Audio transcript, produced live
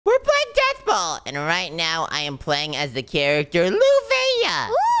ball. And right now, I am playing as the character Luffy.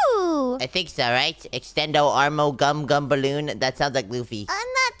 Ooh. I think so, right? Extendo Armo Gum Gum Balloon. That sounds like Luffy. I'm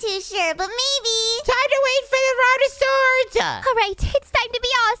not too sure, but maybe. Time to wait for the round of swords. All right, it's time to be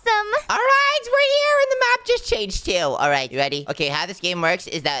awesome. All right, we're here, and the map just changed too. All right, you ready? Okay, how this game works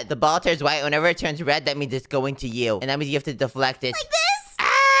is that the ball turns white. Whenever it turns red, that means it's going to you. And that means you have to deflect it. Like this?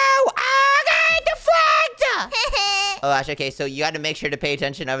 Ow! Okay, deflect! Oh gosh, okay, so you gotta make sure to pay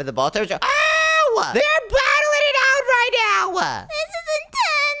attention whenever the ball turns. Ow! They're battling it out right now! This is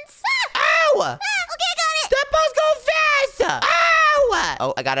intense. Ow! Okay, I got it. That ball's going fast! Ow!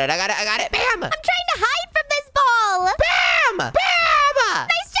 Oh, I got it. Bam! I'm trying to hide from this ball. Bam! Bam!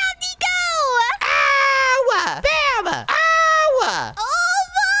 Nice job, Nico. Ow! Bam! Ow! Oh,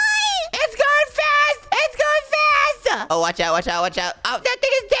 boy. It's going fast! Oh, watch out. Oh, that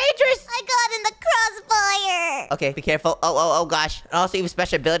thing is dangerous! I got in the crossfire. Okay, be careful. Oh, gosh. And also, you have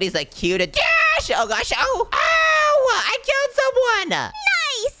special abilities like Q to dash! Oh, gosh. Oh! Ow! I killed someone!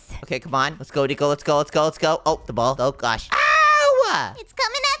 Nice. Okay, come on. Let's go, Nico. Let's go. Oh, the ball. Oh, gosh. Ow! It's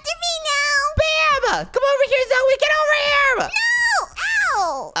coming after me now. Bam! Come over here, Zoe. Get over here! No.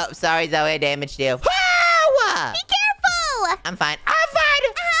 Ow. Oh, sorry, Zoe. I damaged you. Ow! Be careful. I'm fine. How did I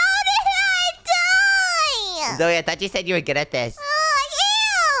die? Zoe, I thought you said you were good at this. I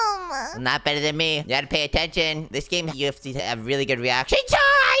am. Not better than me. You gotta pay attention. This game, you have to have really good reaction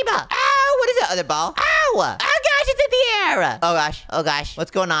time! Ow! What is that other ball? Ow! Oh gosh, it's in the air! Oh gosh.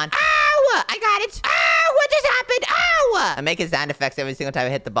 What's going on? Ow! I got it! Ow! What just happened? Ow! I'm making sound effects every single time I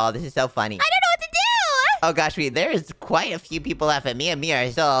hit the ball. This is so funny. I don't know what to do. Oh gosh, there's quite a few people left, and me and Mia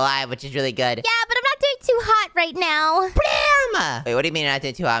are still alive, which is really good. Yeah, but I'm not doing too hot right now. Blam! Wait, what do you mean you're not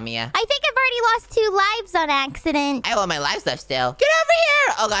doing too hot, Mia? I think I've already lost 2 lives on accident. I have all my lives left still. Get over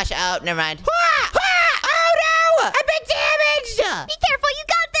here! Oh gosh, oh, never mind. Oh no! I've been damaged! Be careful, you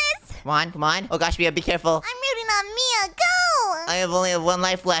got this. Come on. Oh gosh, Mia, be careful. I'm rooting on Mia. Go. I have only 1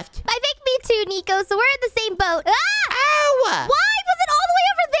 life left. I think me too, Nico, so we're in the same boat. Ah! Ow! Why was it all the way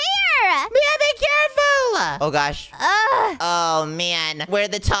over there? Mia, be careful! Oh gosh. Ugh. Oh man, we're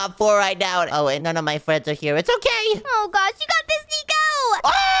the top 4 right now. Oh, and none of my friends are here. It's okay. Oh gosh, you got this, Nico.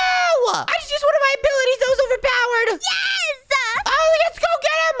 Oh! I just used one of my abilities that was overpowered. Yes! Oh, let's go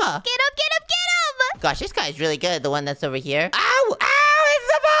get him! Get him, get him, get him! Gosh, this guy's really good. The one that's over here. Ow! It's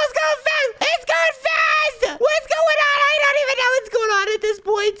the ball's going fast! It's going fast! What's going on? I don't even know what's going on at this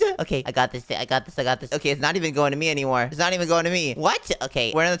point. Okay, I got this. Okay, it's not even going to me anymore. It's not even going to me. What?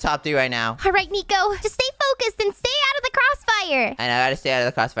 Okay, we're in the top 3 right now. All right, Nico, just stay focused and stay out of the crossfire. I know, I gotta stay out of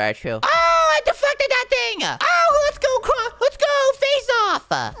the crossfire, true. Oh, I deflected that thing! Oh, let's go face off!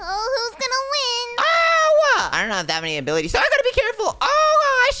 Oh, who's gonna win? Oh! I don't have that many abilities, so I gotta be careful.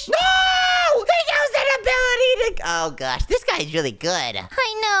 Oh, gosh! No! They used an ability to... Oh, gosh, this guy's really good.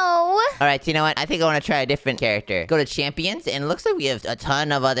 I know. All right, so you know what? I think I want to try a different character. Go to champions, and it looks like we have a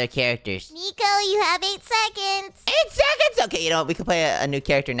ton of other characters. Nico, you have 8 seconds. 8 seconds? Okay, you know what? We could play a new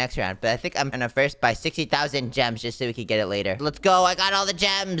character next round, but I think I'm gonna first buy 60,000 gems just so we can get it later. Let's go. I got all the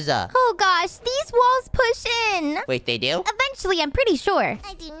gems. Oh gosh, these walls push in. Wait, they do? Eventually, I'm pretty sure.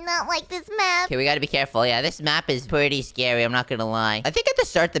 I do not like this map. Okay, we gotta be careful. Yeah, this map is pretty scary. I'm not gonna lie. I think at the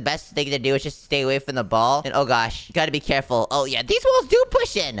start, the best thing to do is just stay away from the ball. And oh gosh, you gotta be careful. Oh yeah, these walls do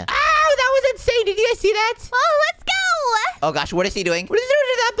push in. Ow, that was insane. Did you guys see that? Oh, let's go. Oh gosh, what is he doing? What is he doing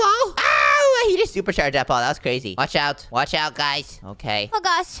to that ball? Ow, he just supercharged that ball. That was crazy. Watch out, guys. Okay. Oh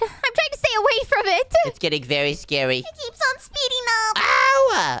gosh, I'm trying to stay away from it. It's getting very scary. It keeps on speeding up.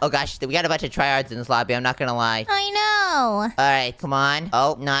 Ow! Oh gosh, we got a bunch of tryhards in this lobby. I'm not gonna lie. I know. All right, come on.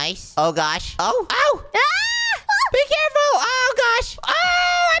 Oh, nice. Oh gosh. Oh, ow! Ah! Be careful! Oh gosh! Oh,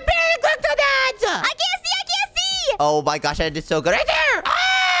 I barely clicked on that! I can't see. Oh my gosh, I did so good right there! Oh,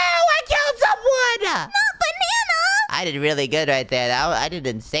 I killed someone! Not banana. I did really good right there. I did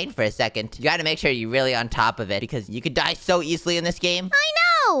insane for a second. You gotta make sure you're really on top of it because you could die so easily in this game. I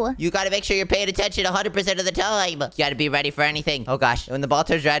know. You gotta make sure you're paying attention 100% of the time. You gotta be ready for anything. Oh gosh, when the ball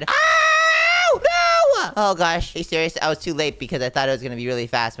turns red. Ow! No! Oh gosh, are you serious? I was too late because I thought it was gonna be really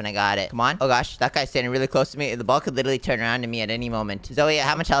fast when I got it. Come on. Oh gosh, that guy's standing really close to me. The ball could literally turn around to me at any moment. Zoe,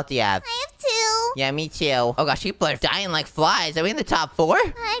 how much health do you have? I have 2. Yeah, me too. Oh gosh, people are dying like flies. Are we in the top 4?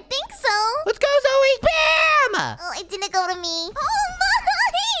 I think so. Let's go, Zoe! Bam! Oh, it didn't go to me. Oh my!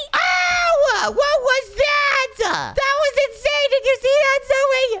 Ow! What was that? That was insane! Did you see that,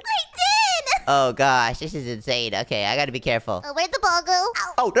 Zoe? I did. Oh gosh, this is insane. Okay, I gotta be careful. Oh, where'd the ball go?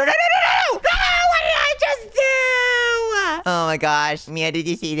 Ow. Oh, no! No! What did I just do? Oh my gosh. Mia, did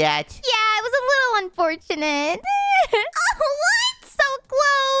you see that? Yeah, it was a little unfortunate. Oh, what? So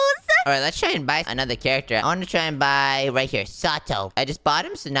close. All right, let's try and buy another character. I want to try and buy right here, Sato. I just bought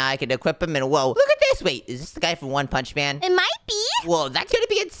him, so now I can equip him. And whoa, look at this. Wait, is this the guy from One Punch Man? It might be. Whoa, that's gonna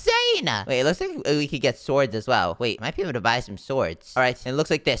be insane. Wait, it looks like we could get swords as well. Wait, might be able to buy some swords. All right, it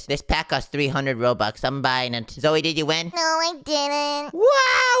looks like this. This pack costs 300 Robux. I'm buying it. Zoe, did you win? No, I didn't.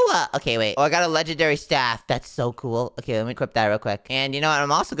 Wow! Okay, wait. Oh, I got a legendary staff. That's so cool. Okay, let me equip that real quick. And you know what?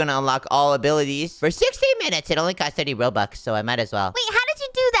 I'm also gonna unlock all abilities for 60 minutes. It only costs 30 Robux, so I might as well. Wait, how did you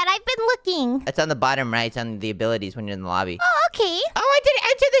do that? I've been looking. It's on the bottom right. It's on the abilities when you're in the lobby. Oh, okay. Oh, I didn't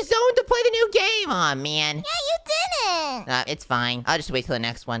enter the zone to play the new game. Aw, man. Yeah, you didn't. It's fine. I'll just wait till the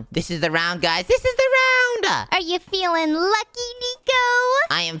next one. This is the round, guys. This is the round! Are you feeling lucky, Nico?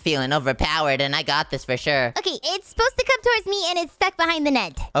 I am feeling overpowered, and I got this for sure. Okay, it's supposed to come towards me, and it's stuck behind the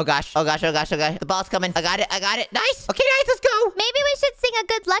net. Oh, gosh. Oh, gosh. Oh, gosh. Oh, gosh. The ball's coming. I got it. I got it. Nice. Okay, guys, let's go. Maybe we should sing a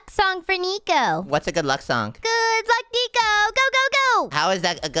good luck song for Nico. What's a good luck song? Good luck, Nico. Go, go, go. How is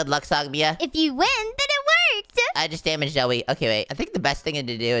that a good luck song, Mia? If you win, then it worked. I just damaged Zoe. Okay, wait. I think the best thing to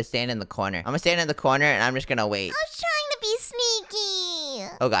do is stand in the corner. I'm gonna stand in the corner, and I'm just gonna wait. I was trying to be sneaky.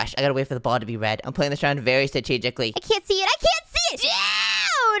 Oh, gosh. I gotta wait for the ball to be red. I'm playing this round very strategically. I can't see it. I can't see it.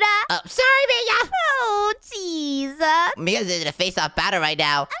 Dude. Oh, sorry, Mia. Oh, jeez. Mia's in a face-off battle right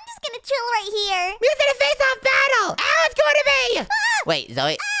now. I'm just gonna chill right here. Mia's in a face-off battle. Ow, it's going to me. Wait,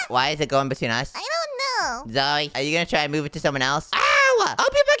 Zoe, why is it going between us? I don't know. Zoe, are you gonna try and move it to someone else? Ow! Oh,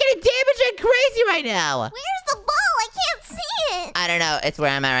 people are getting damaged and crazy right now. Where's the ball? I can't see it. I don't know. It's where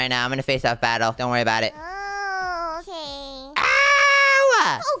I'm at right now. I'm in a face-off battle. Don't worry about it. Oh, okay.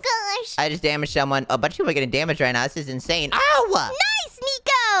 Ow! Oh, gosh. I just damaged someone. A bunch of people are getting damaged right now. This is insane. Ow! Nice,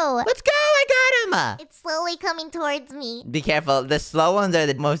 Nico. Let's go! I got him! It's slowly coming towards me. Be careful. The slow ones are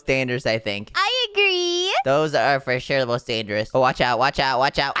the most dangerous, I think. I agree. Those are for sure the most dangerous. Oh, watch out, watch out,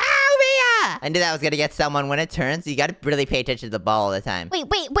 watch out. Ow, Mia! I knew that was gonna get someone. When it turns, you gotta really pay attention to the ball all the time. Wait.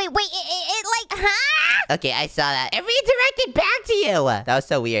 It like, huh? Okay, I saw that. It redirected back to you. That was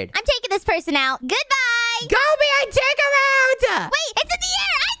so weird. I'm taking this person out. Goodbye. Go, Mia! Take him out! Wait, it's in the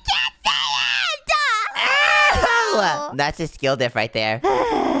air. I can't see it. Ow! That's a skill diff right there.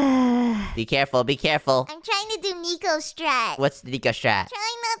 Be careful, be careful. I'm trying to do Nico's strat. What's the Nico strat?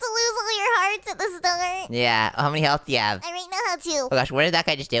 Trying not to lose all your hearts at the start. Yeah, how many health do you have? I right now have 2. Oh gosh, what did that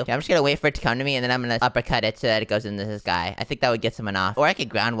guy just do? Okay, I'm just gonna wait for it to come to me, and then I'm gonna uppercut it so that it goes into this guy. I think that would get someone off. Or I could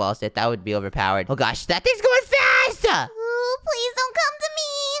ground walls it. That would be overpowered. Oh gosh, that thing's going fast! Ooh, please don't come to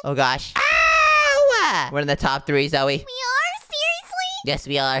me. Oh gosh. Ow! We're in the top 3, Zoe. We are? Seriously? Yes,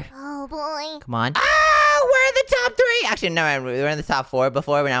 we are. Oh, boy. Come on. Oh, we're in the top 3! Actually, no, we were in the top 4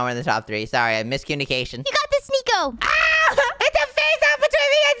 before, but now we're in the top 3. Sorry, I miscommunication. You got this, Nico. Ah! It's a face-off between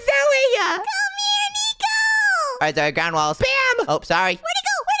me and Zoe! Come here, Nico. Alright, Zoe, ground walls. Bam! Oh, sorry. Where'd it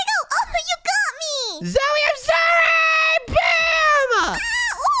go? Where'd it go? Oh, you got me. Zoe, I'm sorry! Bam!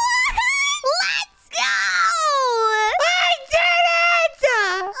 Let's go. I did it!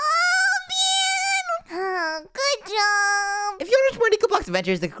 Oh, man. Oh, good job. If you want to watch more Nico Blox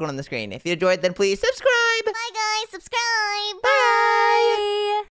Adventures, click on the screen. If you enjoyed, then please subscribe! Bye, guys. Subscribe.